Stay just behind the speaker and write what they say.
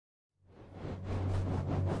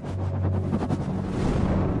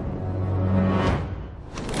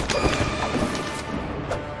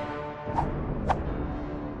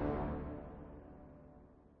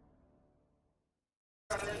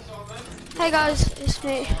Hey guys, it's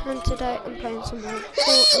me, and today I'm playing some more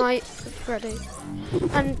Fortnite with Freddy.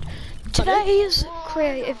 And today's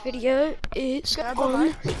creative video is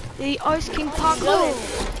on the Ice King parkour.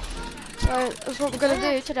 So that's what we're gonna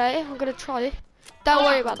do today. I'm gonna try. Don't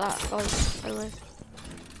worry about that, guys. Don't worry.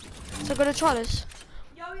 So I'm gonna try this.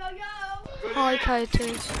 Yo yo yo! Hi,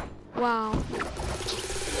 Katie. Wow.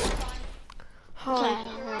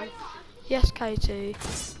 Hi. Yes, Katie.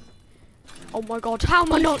 Oh my God, how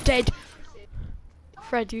am I not dead?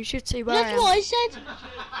 Fred, you should see where I am. That's what I said.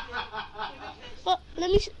 But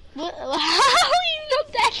let me. How are you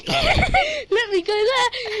not dead? Let me go there.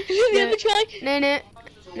 Let me have a try. No.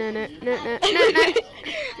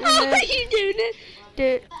 How are you doing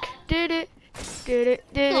it?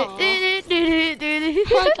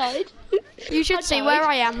 I died. You should see where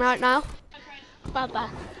I am right now. Bye bye.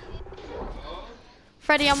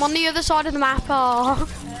 Freddy, I'm on the other side of the map. Oh.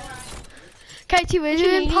 Katie, we're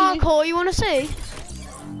doing parkour. You want to see?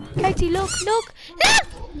 Katie, look.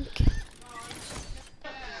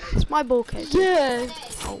 It's my ball, Katie. Yeah.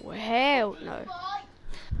 Oh, hell no.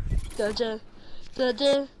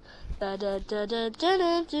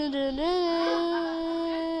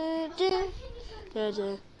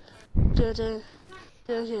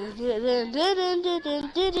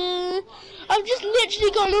 I've just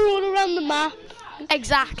literally gone all around the map.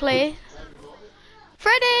 Exactly.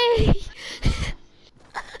 Freddy!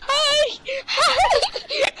 Hi!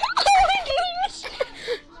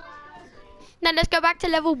 Now let's go back to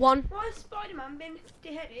level 1. Why has Spider-Man been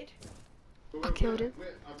beheaded? I killed him.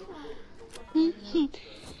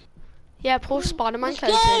 Yeah, poor Spider-Man. Let's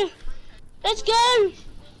go! Let's go!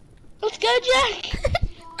 Let's go, Jack!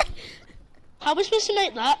 How are we supposed to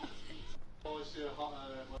make that? How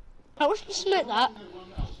are we supposed to make that?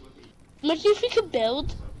 Imagine if we could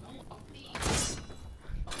build.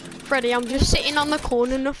 Freddy, I'm just sitting on the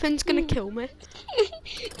corner. Nothing's gonna kill me.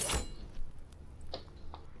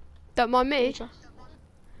 Don't mind me.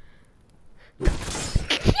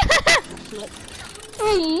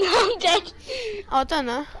 I'm dead. I don't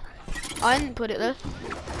know. I didn't put it there.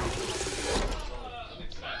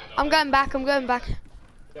 I'm going back. We're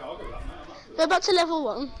back to level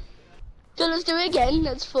 1. So let's do it again.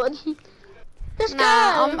 That's fun. Let's go.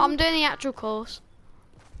 I'm doing the actual course.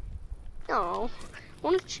 Oh, I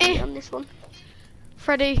want to cheat on this one.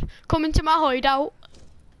 Freddy, come into my hideout.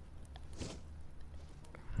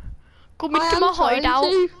 Come into my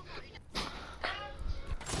hideout.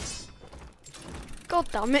 God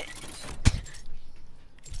damn it.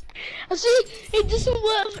 I see, it doesn't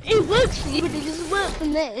work. It works for you, but it doesn't work for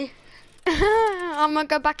me. I'm gonna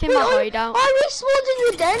go back in my hideout. I respawned in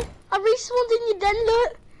your den. I respawned in your den,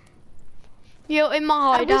 look. You're in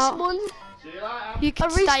my hideout. You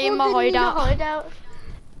can stay in my hideout.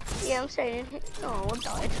 Yeah, I'm saying. Oh, I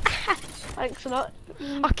died. Thanks a lot.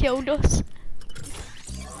 I killed us.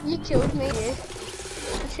 You killed me.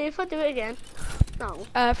 Let's see if I do it again. No.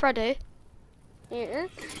 Freddy. Yeah.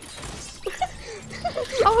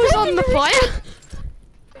 I was on the fire.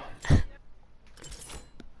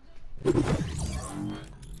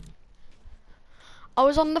 I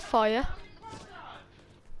was on the fire.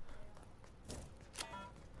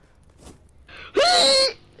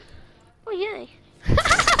 Oh yay!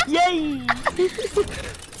 Yay!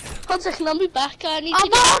 1 second, I'll be back. I need to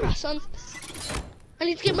get my crash on. I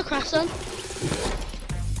need to get my crash on.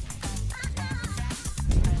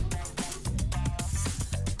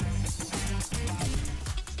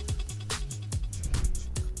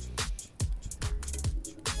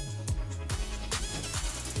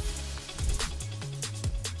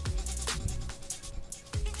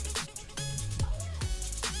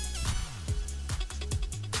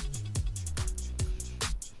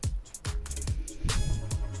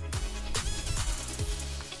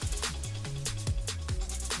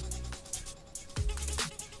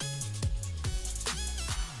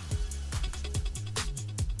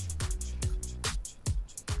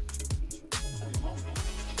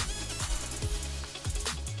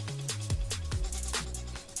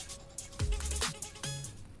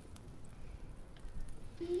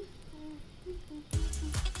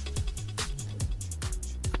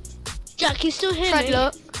 Jack, you still hear Fred, me?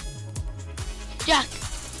 look. Jack.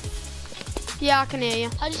 Yeah, I can hear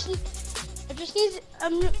you. I just need I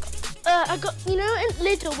got, you know in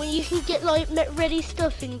Lidl when you can get like ready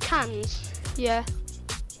stuff in cans? Yeah.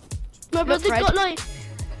 My brother got like,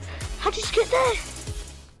 how did you get there?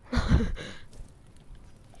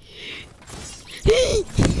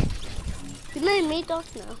 You made me dark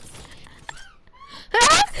now.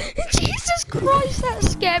 Jesus Christ, that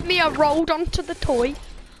scared me. I rolled onto the toy.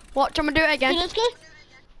 Watch, I'm gonna do it again. Okay, let's go.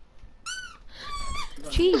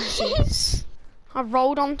 Jesus. I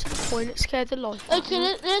rolled onto the point, it scared the life out of Okay,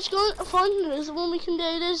 me. let's go and find another one we can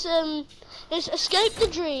do. There's Escape the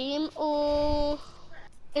Dream or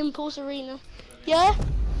Impulse Arena. Yeah?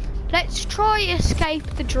 Let's try Escape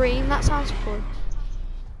the Dream, that sounds fun.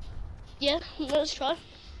 Yeah, let's try.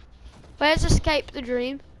 Where's Escape the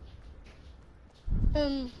Dream?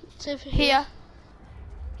 It's over Here.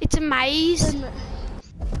 It's a maze.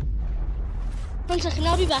 1 second,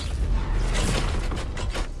 I'll be back.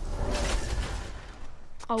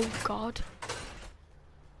 Oh God.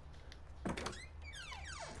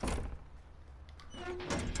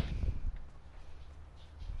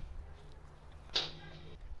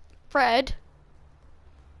 Fred.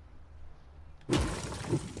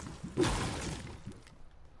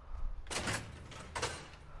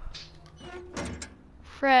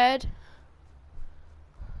 Fred.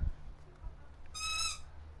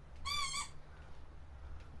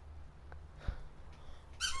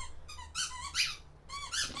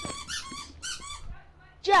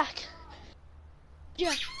 Jack.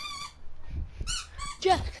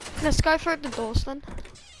 Let's go through the doors then.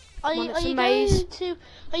 Are Come you on, it's a going maze.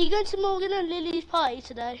 to Morgan and Lily's party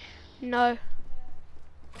today? No.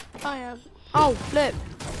 I am. Oh, flip.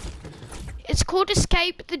 It's called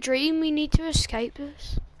Escape the Dream. We need to escape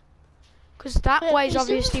this. Because that Wait, way's is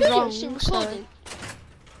obviously the video wrong, still so... recording?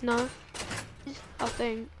 No. I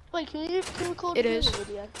think. Wait, can you record It the is.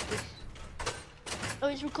 video? Oh,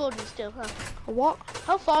 it's recording still, huh? What?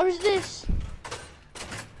 How far is this?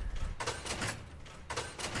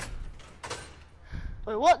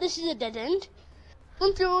 Wait, what? This is a dead end?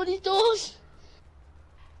 Run through all these doors?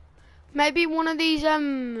 Maybe one of these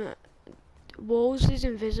walls is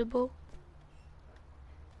invisible.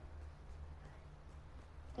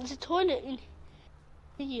 There's a toilet in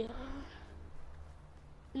here.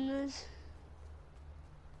 And there's...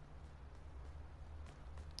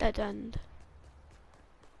 Dead end.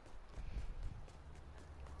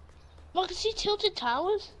 I can see tilted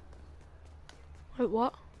towers. Wait,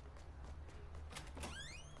 what?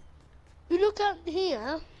 You look out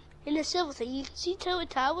here, in the silver thing, you can see tilted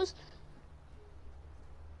towers.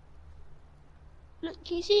 Look,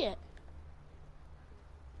 can you see it?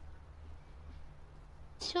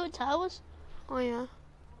 Tilted towers. Oh yeah.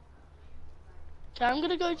 Okay, I'm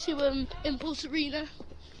gonna go to Impulse Arena.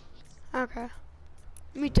 Okay.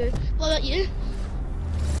 Me too. What about you?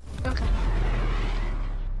 Okay.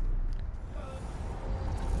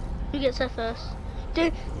 Who gets there first?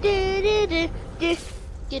 Get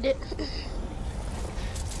it.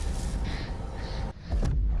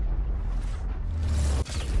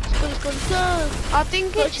 Let's go. I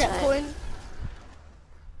think Got a it's checkpoint.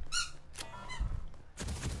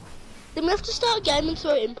 Then we have to start a game and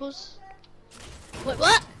throw Impulse. Wait,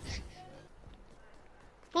 what?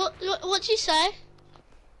 What'd you say?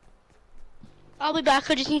 I'll be back,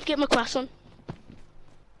 I just need to get my croissant.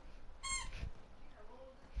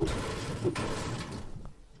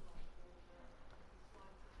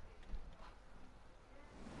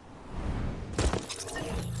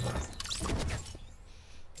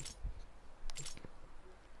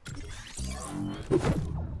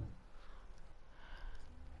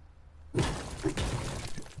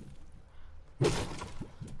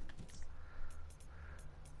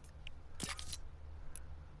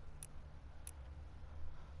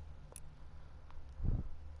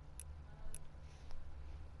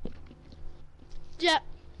 Yeah,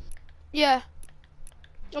 Yeah.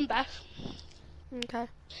 I'm back. Okay.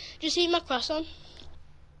 Just eat my croissant.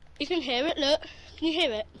 You can hear it, look. Can you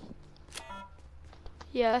hear it?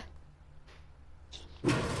 Yeah.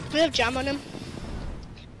 We have jam on him.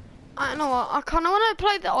 I don't know what. I kind of want to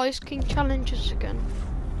play the Ice King challenges again.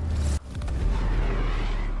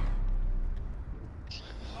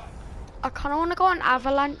 I kind of want to go on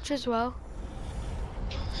Avalanche as well.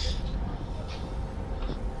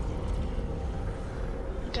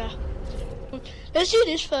 Okay. Let's do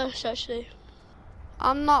this first, actually.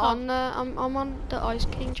 I'm not on the. I'm on the Ice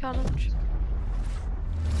King challenge.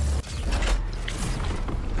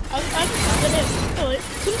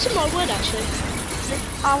 Come to my word, actually.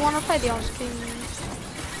 I want to play the Ice King.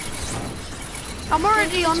 I'm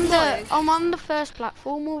already on the. I'm on the first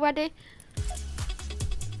platform already.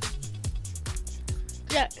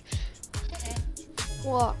 Yeah.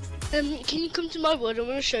 What? Can you come to my world? I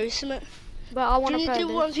want to show you something. But I want to play do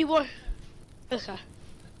this. 1v1? Okay.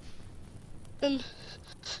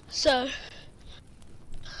 So.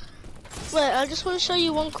 Wait, I just want to show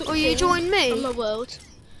you one quick Will thing. you join me? On my world.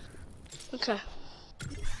 Okay.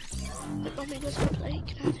 Wait, Mommy, where's my plate?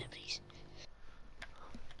 Can I have it, please?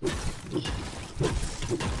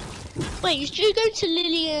 Wait, you still going to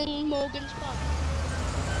Lily and Morgan's party?